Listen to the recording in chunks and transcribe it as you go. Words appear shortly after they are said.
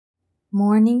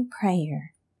Morning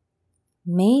Prayer,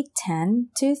 May 10,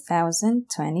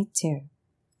 2022,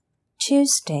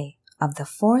 Tuesday of the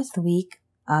fourth week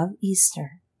of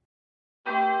Easter.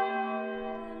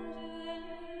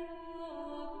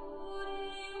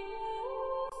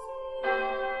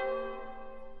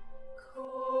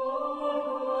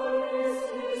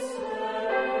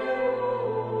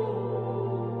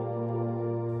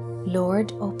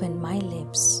 Lord, open my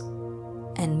lips,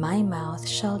 and my mouth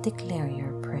shall declare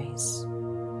your praise.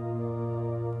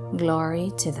 Glory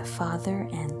to the Father,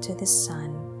 and to the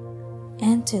Son,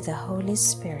 and to the Holy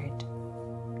Spirit,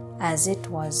 as it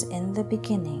was in the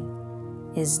beginning,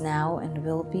 is now, and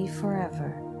will be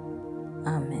forever.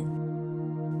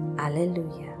 Amen.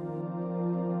 Alleluia.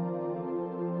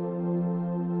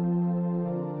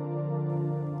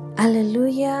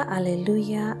 Alleluia,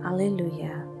 alleluia,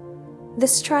 alleluia. The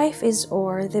strife is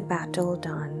o'er, the battle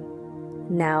done.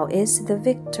 Now is the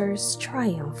victor's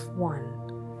triumph won.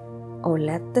 O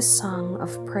let the song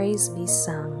of praise be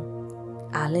sung.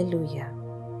 Alleluia.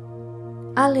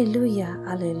 Alleluia,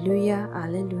 alleluia,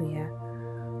 alleluia.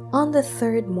 On the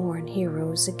third morn he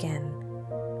rose again,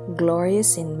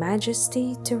 glorious in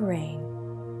majesty to reign.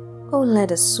 O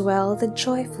let us swell the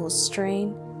joyful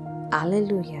strain.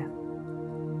 Alleluia.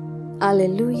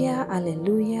 Alleluia,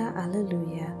 alleluia,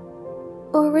 alleluia.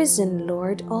 O risen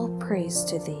Lord, all praise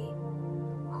to thee,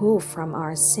 who from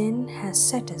our sin has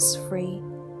set us free,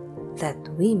 that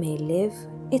we may live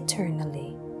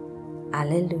eternally.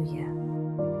 Alleluia.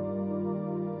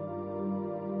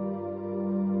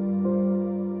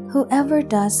 Whoever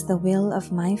does the will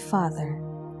of my Father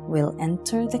will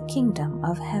enter the kingdom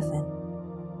of heaven.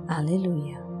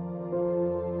 Alleluia.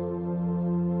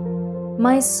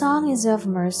 My song is of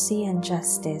mercy and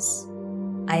justice.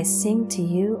 I sing to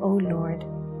you, O Lord.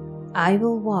 I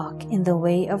will walk in the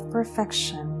way of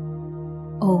perfection.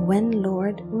 O when,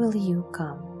 Lord, will you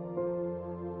come?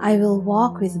 I will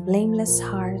walk with blameless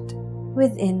heart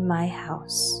within my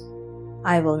house.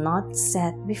 I will not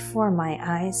set before my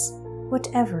eyes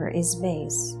whatever is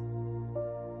base.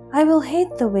 I will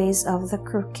hate the ways of the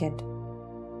crooked.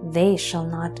 They shall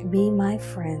not be my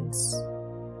friends.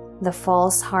 The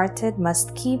false-hearted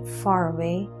must keep far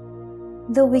away.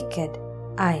 The wicked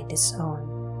I disown.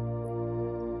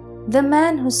 The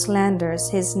man who slanders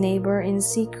his neighbor in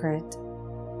secret,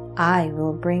 I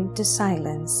will bring to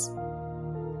silence.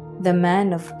 The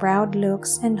man of proud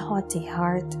looks and haughty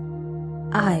heart,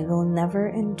 I will never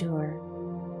endure.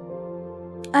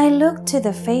 I look to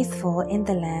the faithful in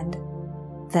the land,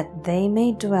 that they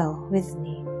may dwell with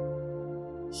me.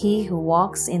 He who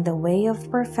walks in the way of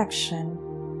perfection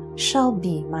shall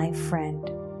be my friend.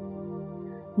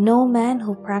 No man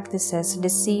who practices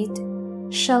deceit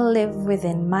shall live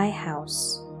within my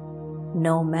house.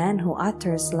 No man who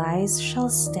utters lies shall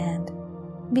stand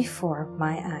before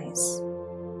my eyes.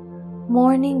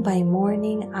 Morning by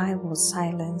morning I will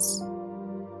silence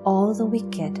all the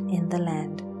wicked in the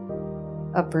land,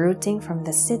 uprooting from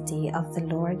the city of the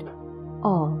Lord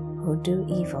all who do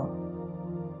evil.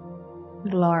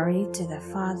 Glory to the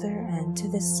Father, and to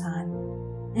the Son,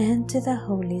 and to the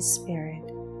Holy Spirit,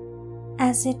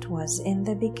 as it was in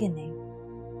the beginning,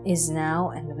 is now,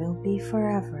 and will be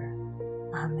forever.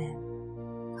 Amen.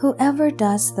 Whoever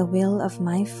does the will of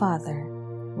my Father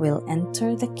will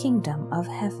enter the kingdom of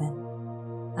heaven.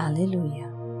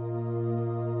 Alleluia.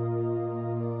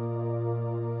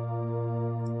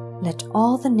 Let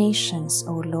all the nations,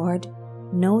 O Lord,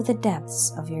 know the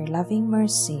depths of your loving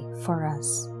mercy for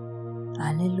us.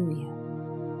 Alleluia.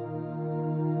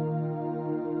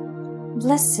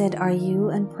 Blessed are you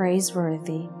and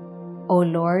praiseworthy, O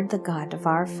Lord, the God of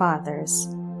our fathers,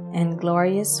 and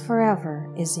glorious forever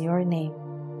is your name.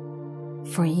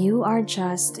 For you are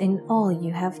just in all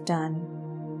you have done.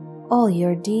 All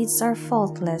your deeds are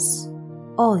faultless,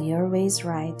 all your ways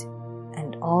right,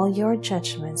 and all your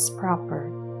judgments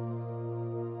proper.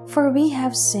 For we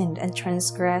have sinned and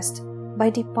transgressed by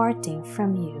departing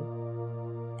from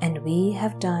you, and we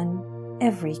have done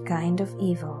every kind of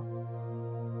evil.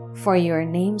 For your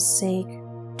name's sake,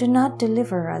 do not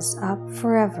deliver us up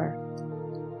forever,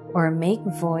 or make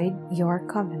void your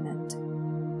covenant.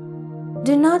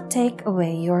 Do not take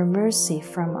away your mercy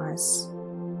from us,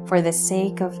 for the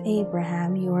sake of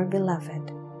Abraham your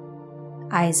beloved,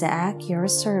 Isaac your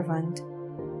servant,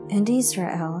 and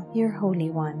Israel your Holy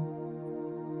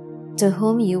One, to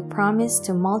whom you promised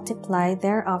to multiply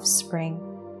their offspring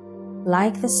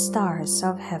like the stars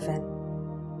of heaven,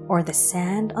 or the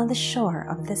sand on the shore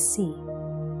of the sea.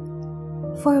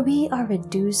 For we are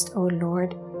reduced, O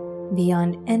Lord,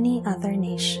 beyond any other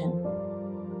nation,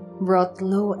 brought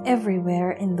low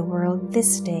everywhere in the world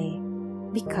this day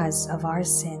because of our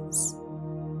sins.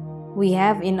 We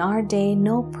have in our day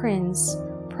no prince,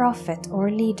 prophet, or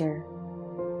leader,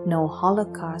 no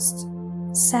holocaust,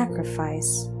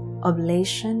 sacrifice,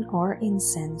 oblation, or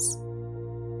incense,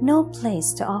 no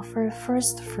place to offer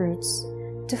first fruits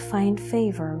to find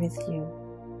favor with you.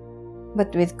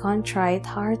 But with contrite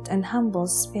heart and humble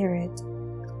spirit,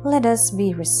 let us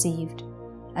be received,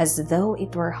 as though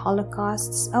it were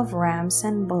holocausts of rams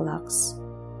and bullocks,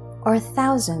 or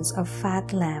thousands of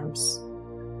fat lambs.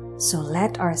 So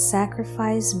let our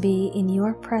sacrifice be in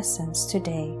your presence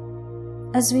today,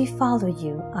 as we follow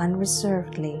you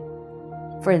unreservedly.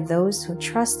 For those who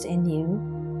trust in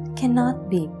you cannot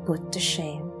be put to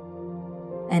shame.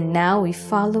 And now we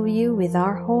follow you with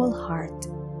our whole heart.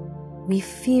 We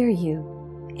fear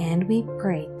you and we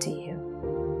pray to you.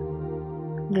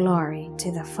 Glory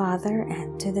to the Father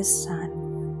and to the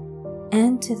Son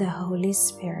and to the Holy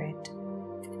Spirit,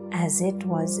 as it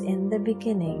was in the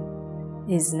beginning,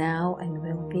 is now, and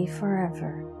will be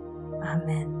forever.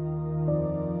 Amen.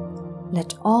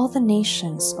 Let all the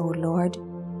nations, O Lord,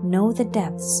 know the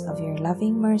depths of your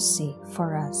loving mercy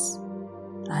for us.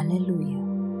 Alleluia.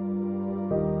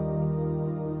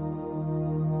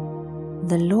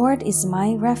 The Lord is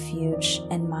my refuge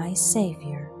and my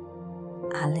Savior.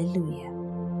 Alleluia.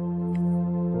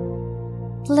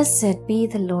 Blessed be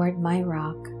the Lord my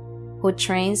rock, who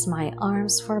trains my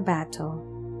arms for battle,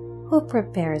 who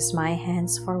prepares my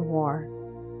hands for war.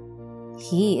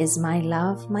 He is my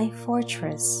love, my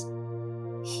fortress.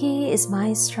 He is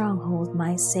my stronghold,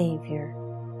 my Savior,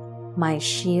 my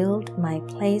shield, my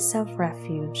place of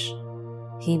refuge.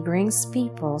 He brings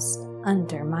peoples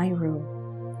under my rule.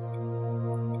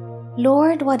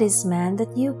 Lord, what is man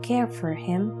that you care for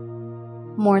him?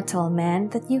 Mortal man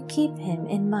that you keep him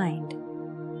in mind?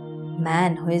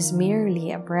 Man who is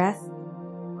merely a breath,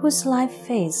 whose life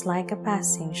fades like a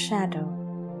passing shadow.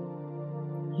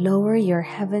 Lower your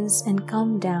heavens and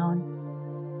come down.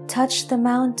 Touch the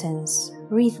mountains,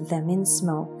 wreath them in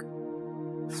smoke.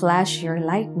 Flash your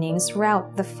lightnings,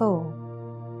 rout the foe.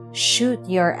 Shoot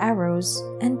your arrows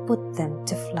and put them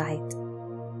to flight.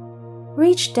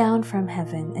 Reach down from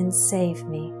heaven and save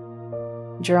me.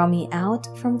 Draw me out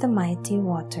from the mighty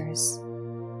waters,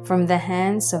 from the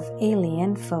hands of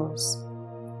alien foes,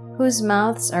 whose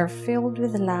mouths are filled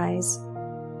with lies,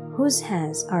 whose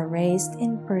hands are raised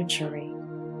in perjury.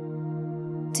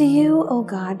 To you, O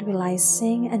God, will I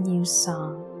sing a new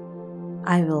song.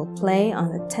 I will play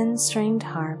on the 10-stringed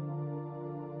harp.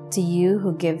 To you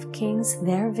who give kings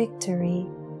their victory,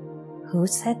 who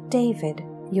set David,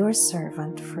 your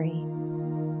servant, free.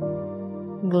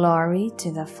 Glory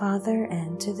to the Father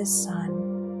and to the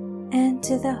Son and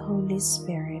to the Holy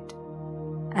Spirit,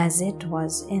 as it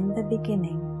was in the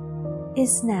beginning,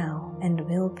 is now, and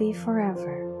will be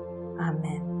forever.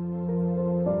 Amen.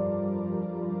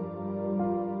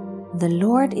 The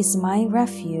Lord is my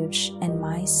refuge and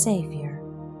my Savior.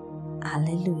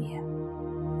 Alleluia.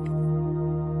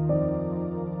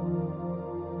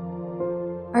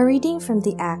 A reading from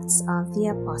the Acts of the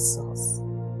Apostles.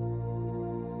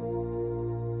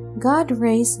 God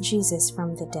raised Jesus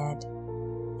from the dead,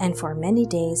 and for many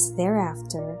days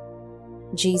thereafter,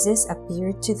 Jesus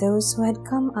appeared to those who had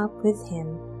come up with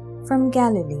him from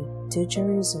Galilee to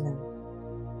Jerusalem.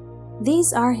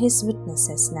 These are his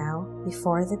witnesses now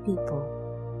before the people.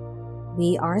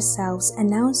 We ourselves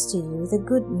announce to you the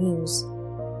good news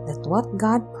that what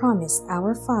God promised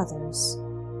our fathers,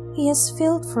 he has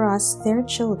filled for us their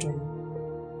children,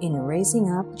 in raising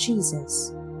up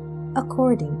Jesus,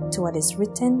 according to what is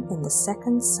written in the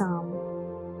 2nd Psalm,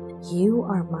 "You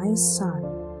are my son,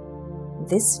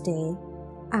 this day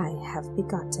I have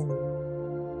begotten you."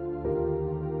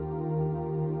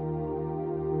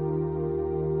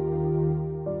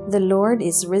 The Lord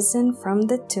is risen from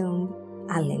the tomb.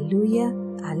 Alleluia,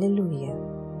 alleluia.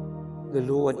 The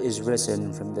Lord is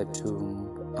risen from the tomb.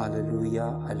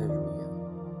 Alleluia, alleluia.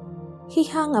 He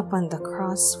hung upon the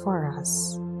cross for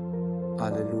us.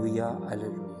 Alleluia,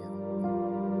 alleluia.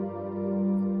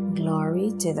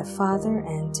 Glory to the Father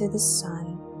and to the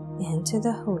Son and to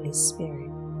the Holy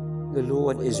Spirit. The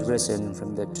Lord is risen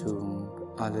from the tomb.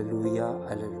 Alleluia,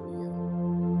 alleluia.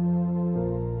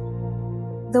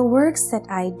 The works that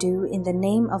I do in the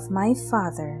name of my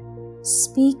Father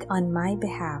speak on my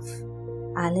behalf.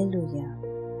 Alleluia.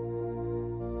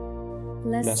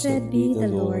 Blessed be the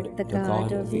Lord, the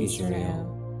God of Israel.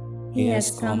 He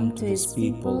has come to his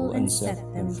people and set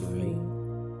them free.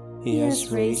 He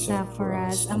has raised up for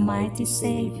us a mighty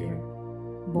Savior,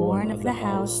 born of the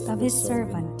house of his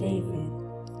servant David.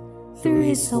 Through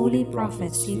his holy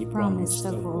prophets he promised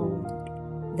of old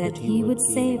that he would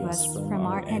save us from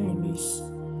our enemies,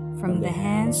 from the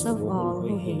hands of all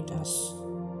who hate us,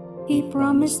 He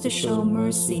promised to show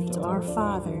mercy to our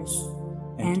fathers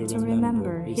and to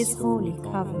remember His holy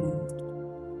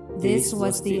covenant. This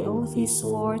was the oath He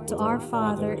swore to our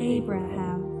father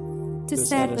Abraham, to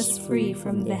set us free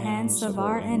from the hands of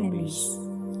our enemies,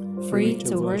 free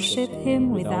to worship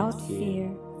Him without fear,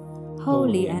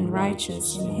 holy and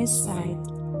righteous in His sight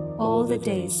all the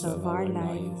days of our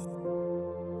life.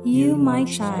 You, my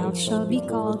child, shall be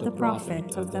called the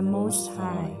prophet of the Most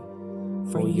High,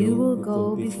 for you will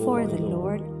go before the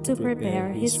Lord to prepare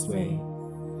His way,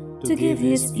 to give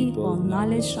His people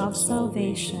knowledge of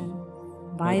salvation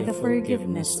by the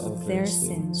forgiveness of their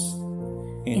sins.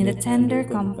 In the tender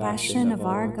compassion of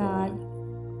our God,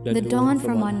 the dawn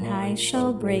from on high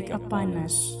shall break upon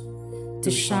us,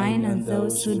 to shine on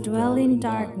those who dwell in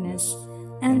darkness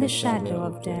and the shadow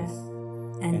of death,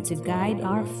 and to guide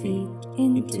our feet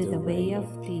into the way of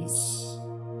peace.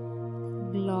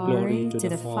 Glory to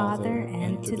the Father,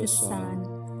 and to the Son,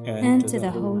 and to the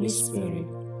Holy Spirit,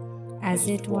 as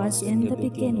it was in the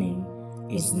beginning,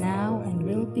 is now, and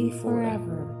will be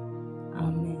forever.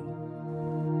 Amen.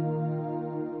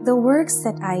 The works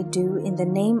that I do in the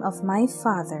name of my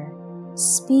Father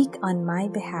speak on my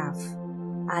behalf.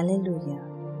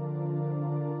 Alleluia.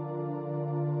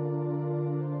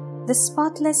 The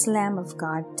spotless Lamb of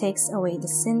God takes away the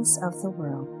sins of the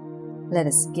world. Let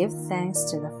us give thanks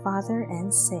to the Father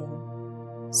and say,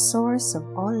 Source of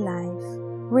all life,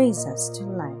 raise us to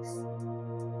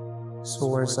life.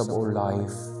 Source of all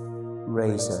life,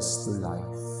 raise us to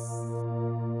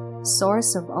life.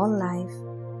 Source of all life,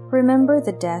 remember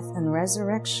the death and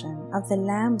resurrection of the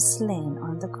Lamb slain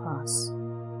on the cross.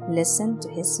 Listen to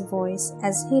His voice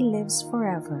as He lives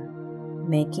forever,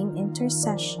 making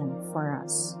intercession for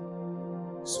us.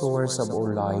 Source of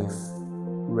all life,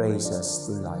 raise us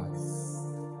to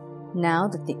life. Now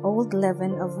that the old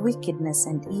leaven of wickedness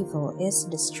and evil is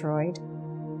destroyed,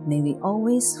 may we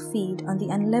always feed on the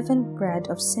unleavened bread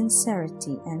of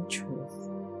sincerity and truth.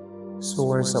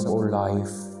 Source of all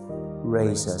life,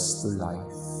 raise us to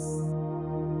life.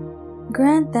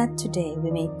 Grant that today we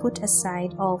may put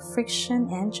aside all friction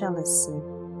and jealousy,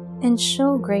 and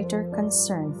show greater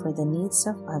concern for the needs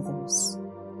of others.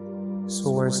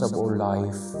 Source of all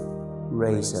life,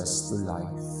 raise us to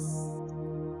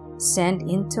life. Send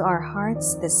into our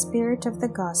hearts the Spirit of the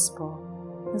Gospel,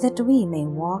 that we may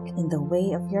walk in the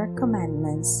way of your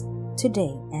commandments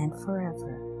today and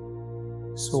forever.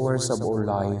 Source of all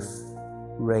life,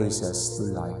 raise us to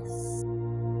life.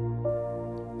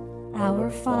 Our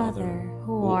Father,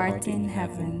 who art in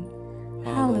heaven,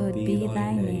 hallowed be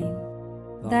thy name.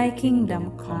 Thy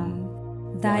kingdom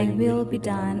come, thy will be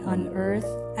done on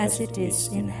earth as it is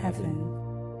in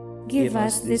heaven. Give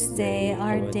us this day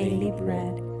our daily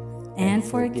bread, and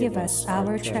forgive us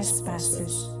our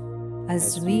trespasses,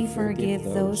 as we forgive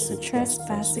those who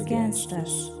trespass against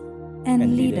us.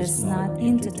 And lead us not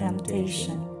into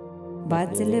temptation,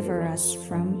 but deliver us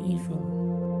from evil.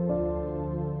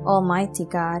 Almighty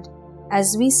God,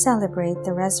 as we celebrate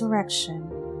the resurrection,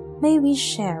 may we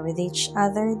share with each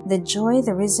other the joy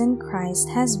the risen Christ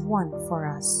has won for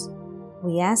us.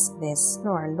 We ask this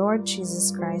through our Lord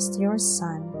Jesus Christ, your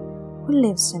Son, who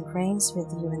lives and reigns with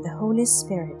you in the Holy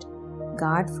Spirit,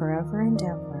 God forever and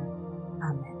ever.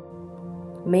 Amen.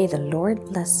 May the Lord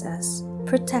bless us,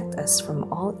 protect us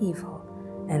from all evil,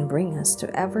 and bring us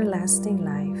to everlasting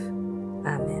life.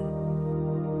 Amen.